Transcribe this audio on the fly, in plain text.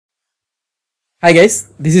Hi guys,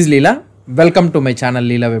 this is Leela. Welcome to my channel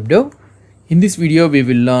Leela webdev. In this video we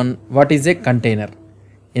will learn what is a container.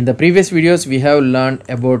 In the previous videos we have learned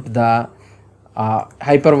about the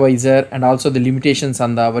hypervisor and also the limitations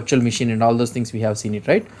on the virtual machine and all those things we have seen it,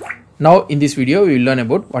 right? Now in this video we will learn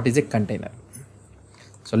about what is a container.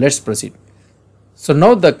 So let's proceed. So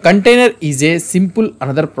now the container is a simple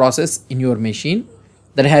another process in your machine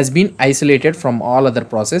that has been isolated from all other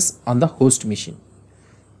process on the host machine.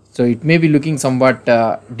 So it may be looking somewhat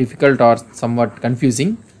difficult or somewhat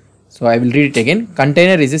confusing. So I will read it again.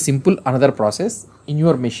 Container is a simple another process in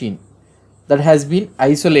your machine that has been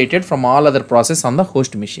isolated from all other process on the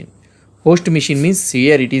host machine. Host machine means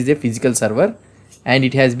here it is a physical server and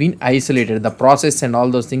it has been isolated. The process and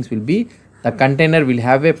all those things will be, the container will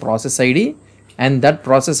have a process ID and that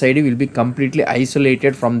process ID will be completely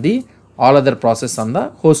isolated from the all other process on the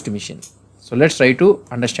host machine. So let's try to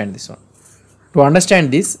understand this one. To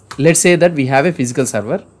understand this, let's say that we have a physical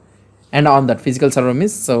server and on that physical server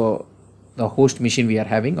means so the host machine we are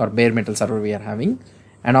having or bare metal server we are having,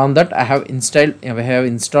 and on that I have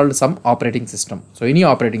installed some operating system. So any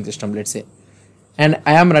operating system, let's say, and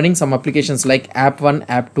I am running some applications like app 1,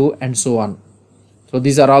 app 2 and so on. So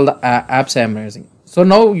these are all the apps I am using. So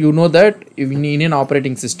now you know that in an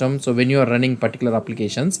operating system, so when you are running particular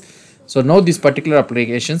applications, so now these particular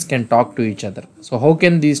applications can talk to each other. So how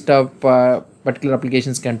can these particular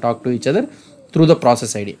applications can talk to each other? Through the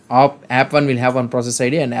process ID. App 1 will have one process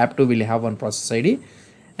ID and app 2 will have one process ID,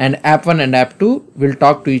 and app 1 and app 2 will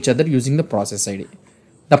talk to each other using the process ID.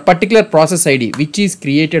 The particular process ID which is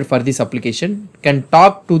created for this application can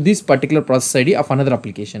talk to this particular process ID of another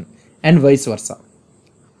application and vice versa.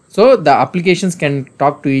 So the applications can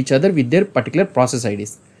talk to each other with their particular process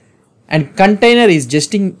IDs. And container is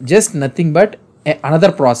just nothing but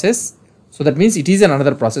another process. So that means it is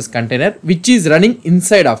another process container which is running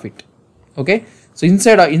inside of it. Okay. So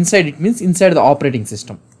inside it means inside the operating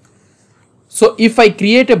system. So if I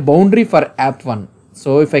create a boundary for app 1.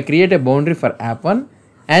 So if I create a boundary for app 1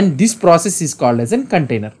 and this process is called as a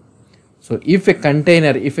container. So if a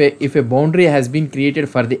container, if a boundary has been created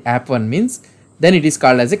for the app 1 means then it is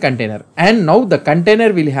called as a container. And now the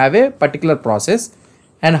container will have a particular process.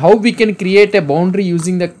 And how we can create a boundary how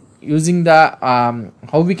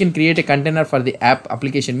we can create a container for the app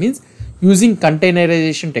application means using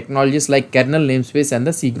containerization technologies like kernel namespace and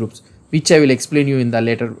the C groups, which I will explain you in the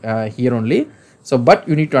later here only. So but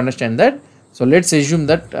you need to understand that. So let's assume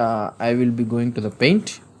that I will be going to the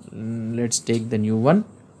paint. Let's take the new one,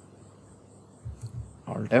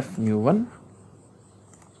 Alt F, new one.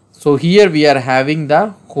 So here we are having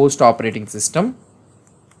the host operating system.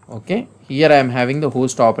 Okay, here I am having the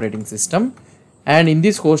host operating system, and in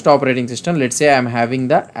this host operating system, let's say I am having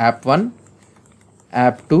the app 1,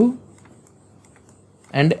 app 2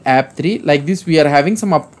 and app 3. Like this we are having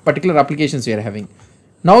some particular applications we are having.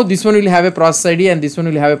 Now this one will have a process ID and this one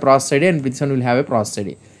will have a process ID and this one will have a process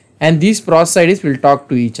ID, and these process IDs will talk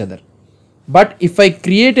to each other. But if I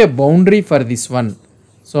create a boundary for this one,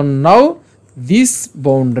 so now this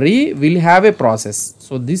boundary will have a process.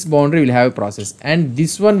 So this boundary will have a process and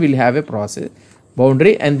this one will have a process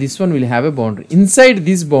boundary and this one will have a boundary. Inside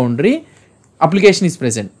this boundary application is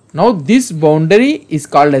present. Now this boundary is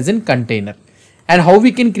called as a container, and how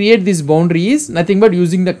we can create this boundary is nothing but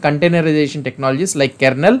using the containerization technologies like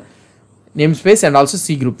kernel, namespace and also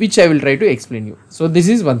C group, which I will try to explain you. So this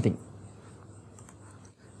is one thing.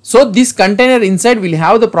 So this container inside will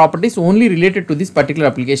have the properties only related to this particular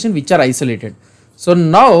application which are isolated. So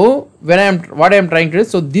now when what I am trying to do,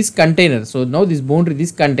 so this container, so now this boundary,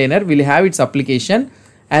 this container will have its application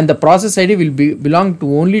and the process ID will belong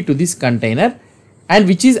to only to this container and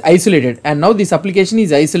which is isolated, and now this application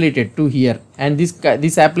is isolated to here, and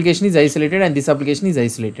this application is isolated and this application is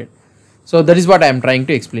isolated. So that is what I am trying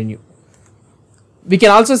to explain you. We can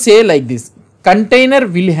also say like this. Container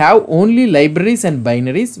will have only libraries and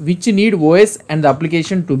binaries which need OS and the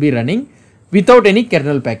application to be running without any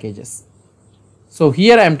kernel packages. So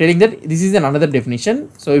here I am telling that this is another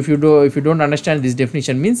definition. So if you don't understand this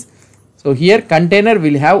definition means, so here container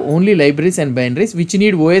will have only libraries and binaries which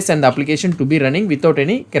need OS and the application to be running without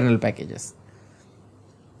any kernel packages.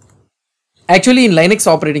 Actually in Linux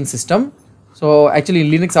operating system,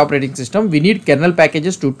 we need kernel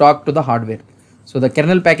packages to talk to the hardware. So the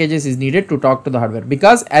kernel packages is needed to talk to the hardware,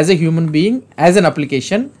 because as a human being, as an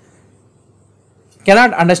application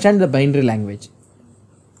cannot understand the binary language.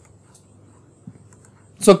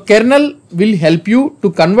 So kernel will help you to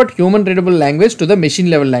convert human readable language to the machine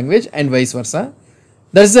level language and vice versa.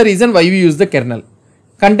 That's the reason why we use the kernel.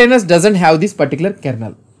 Containers doesn't have this particular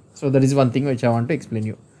kernel. So that is one thing which I want to explain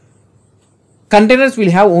you. Containers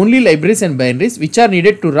will have only libraries and binaries which are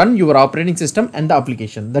needed to run your operating system and the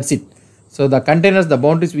application. That's it. So the containers, the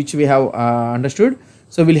boundaries which we have understood.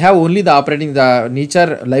 So we'll have only the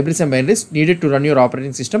nature libraries and binaries needed to run your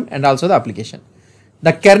operating system and also the application.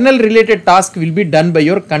 The kernel related task will be done by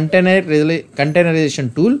your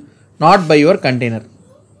containerization tool, not by your container.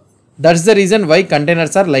 That's the reason why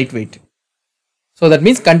containers are lightweight. So that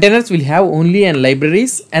means containers will have only an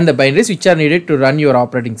libraries and the binaries which are needed to run your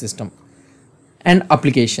operating system and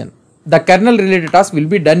application. The kernel related task will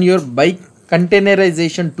be done by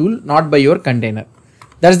containerization tool, not by your container.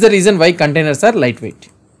 That's the reason why containers are lightweight.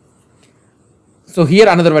 So here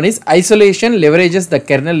another one is isolation leverages the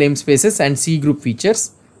kernel namespaces and C group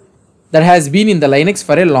features that has been in the Linux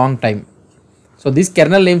for a long time. So this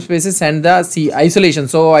kernel namespaces and the C isolation.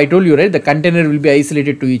 So I told you, right, the container will be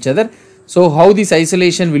isolated to each other. So how this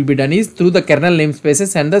isolation will be done is through the kernel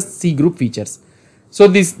namespaces and the C group features. So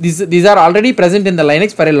these are already present in the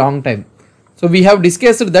Linux for a long time. So we have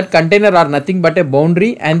discussed that container are nothing but a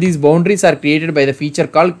boundary, and these boundaries are created by the feature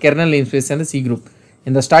called kernel namespace and the C group.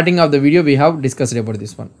 In the starting of the video we have discussed about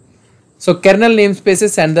this one. So kernel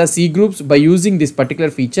namespaces and the C groups, by using this particular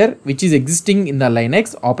feature which is existing in the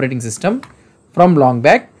Linux operating system from long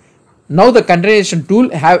back, now the containerization tool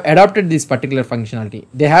have adopted this particular functionality.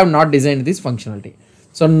 They have not designed this functionality.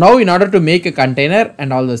 So now in order to make a container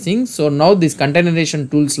and all those things, so now these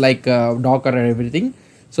containerization tools like Docker and everything,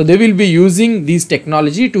 so they will be using this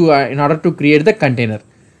technology to in order to create the container.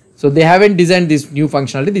 So they haven't designed this new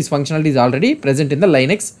functionality. This functionality is already present in the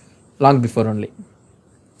Linux long before only.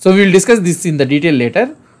 So we will discuss this in the detail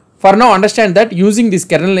later. For now, understand that using this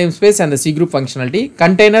kernel namespace and the C group functionality,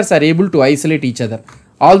 containers are able to isolate each other,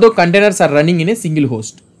 although containers are running in a single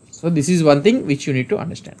host. So this is one thing which you need to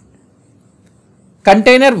understand.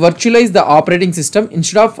 Container virtualize the operating system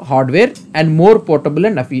instead of hardware and more portable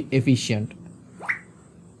and efficient.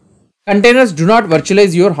 Containers do not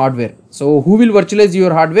virtualize your hardware. So who will virtualize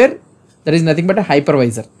your hardware? There is nothing but a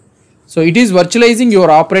hypervisor. So it is virtualizing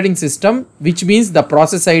your operating system, which means the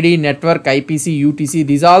process ID, network, IPC, UTC,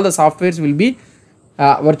 these all the softwares will be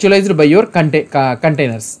virtualized by your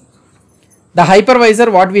containers. The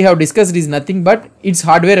hypervisor, what we have discussed, is nothing but its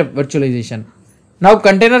hardware virtualization. Now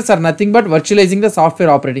containers are nothing but virtualizing the software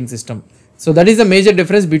operating system. So that is the major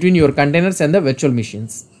difference between your containers and the virtual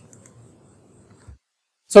machines.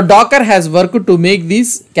 So Docker has worked to make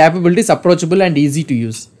these capabilities approachable and easy to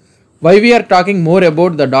use. Why we are talking more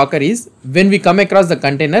about the Docker is when we come across the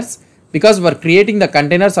containers, because we are creating the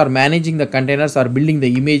containers or managing the containers or building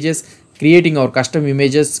the images, creating our custom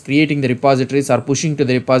images, creating the repositories or pushing to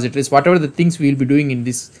the repositories, whatever the things we will be doing in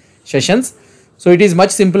these sessions. So it is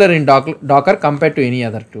much simpler in Docker compared to any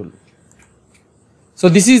other tool. So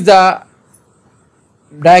this is the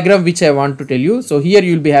diagram which I want to tell you. So here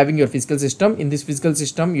you will be having your physical system. In this physical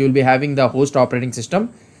system you will be having the host operating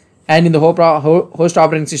system, and in the host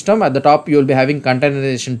operating system at the top you will be having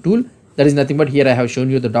containerization tool. That is nothing but here I have shown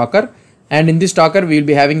you the Docker, and in this Docker we will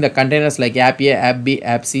be having the containers like app A, app B,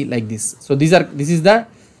 app C, like this. So this is the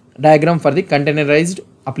diagram for the containerized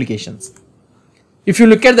applications. If you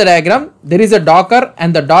look at the diagram, there is a Docker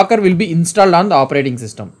and the Docker will be installed on the operating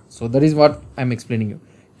system. So that is what I am explaining you,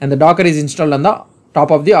 and the Docker is installed on the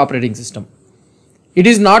top of the operating system. It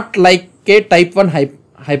is not like a type 1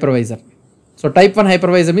 hypervisor. So type 1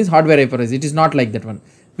 hypervisor means hardware hypervisor. It is not like that one.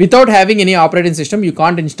 Without having any operating system you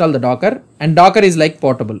can't install the Docker, and Docker is like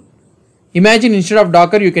portable. Imagine instead of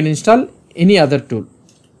Docker you can install any other tool.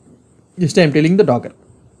 Just I am telling the Docker.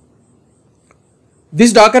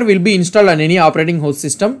 This Docker will be installed on any operating host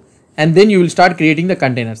system, and then you will start creating the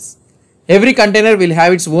containers. Every container will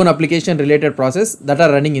have its own application related process that are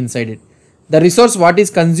running inside it. The resource what is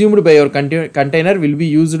consumed by your container will be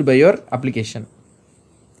used by your application.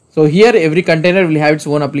 So here every container will have its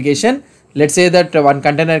own application. Let's say that one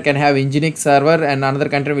container can have Nginx server, and another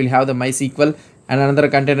container will have the MySQL, and another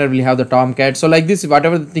container will have the Tomcat. So like this,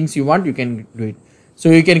 whatever the things you want, you can do it. So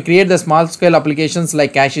you can create the small scale applications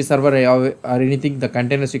like cache server or anything, the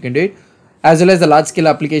containers you can do it, as well as the large scale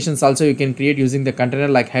applications also you can create using the container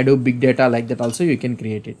like Hadoop, big data, like that also you can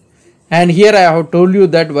create it. And here I have told you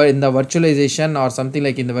that in the virtualization or something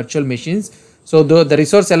like in the virtual machines, so the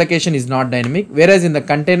resource allocation is not dynamic, whereas in the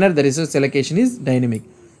container the resource allocation is dynamic.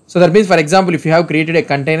 So that means, for example, if you have created a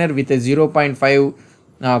container with a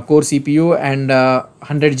 0.5 core CPU and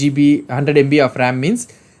 100 MB of RAM means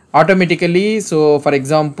automatically, so for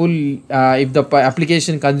example, if the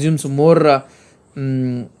application consumes more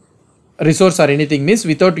resource or anything means,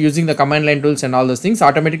 without using the command line tools and all those things,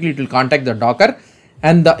 automatically it will contact the Docker,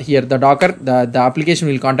 and here the Docker, the application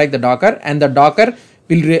will contact the Docker, and the Docker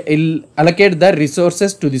will allocate the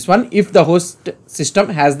resources to this one if the host system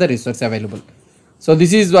has the resource available. So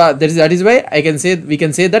this is that is why we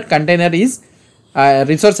can say that container is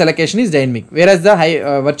resource allocation is dynamic, whereas the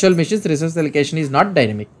virtual machines resource allocation is not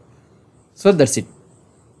dynamic. So that's it.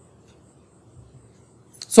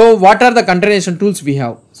 So what are the containerization tools we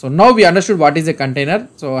have? So now we understood what is a container.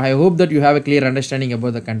 So I hope that you have a clear understanding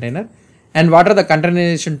about the container and what are the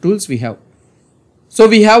containerization tools we have. So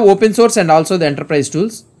we have open source and also the enterprise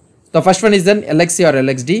tools. The first one is then LXC or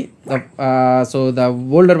LXD. So the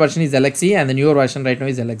older version is LXC and the newer version right now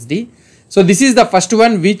is LXD. So this is the first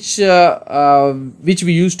one which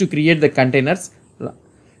we use to create the containers.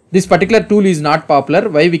 This particular tool is not popular.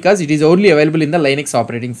 Why? Because it is only available in the Linux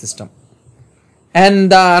operating system.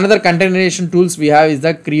 And the another containerization tools we have is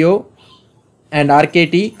the Creo and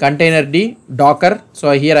RKT, Containerd, Docker.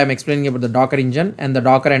 So here I am explaining about the Docker engine and the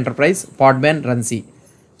Docker Enterprise, Podman, Runc.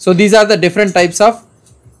 So these are the different types of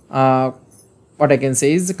what I can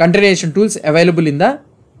say is containerization tools available in the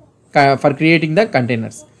for creating the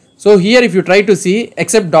containers. So here if you try to see,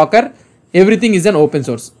 except Docker, everything is an open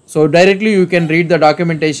source. So directly you can read the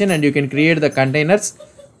documentation and you can create the containers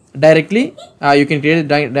directly. You can create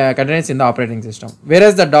the containers in the operating system.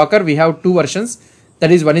 Whereas the Docker, we have two versions.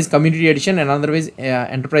 That is, one is community edition and another is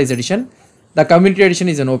enterprise edition. The community edition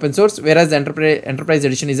is an open source, whereas the enterprise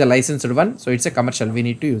edition is a licensed one. So it's a commercial. We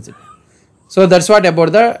need to use it. So that's what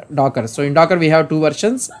about the Docker. So in Docker we have two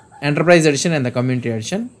versions, enterprise edition and the community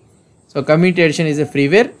edition. So community edition is a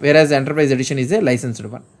freeware, whereas the enterprise edition is a licensed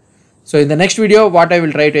one. So in the next video, what I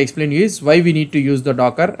will try to explain you is why we need to use the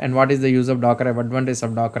Docker and what is the use of Docker, advantage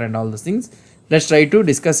of Docker and all those things. Let's try to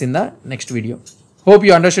discuss in the next video. Hope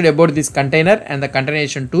you understood about this container and the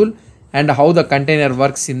containerization tool and how the container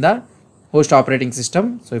works in the host operating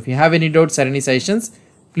system. So if you have any doubts or any suggestions,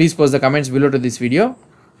 please post the comments below to this video.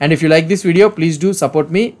 And if you like this video, please do support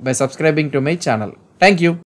me by subscribing to my channel. Thank you.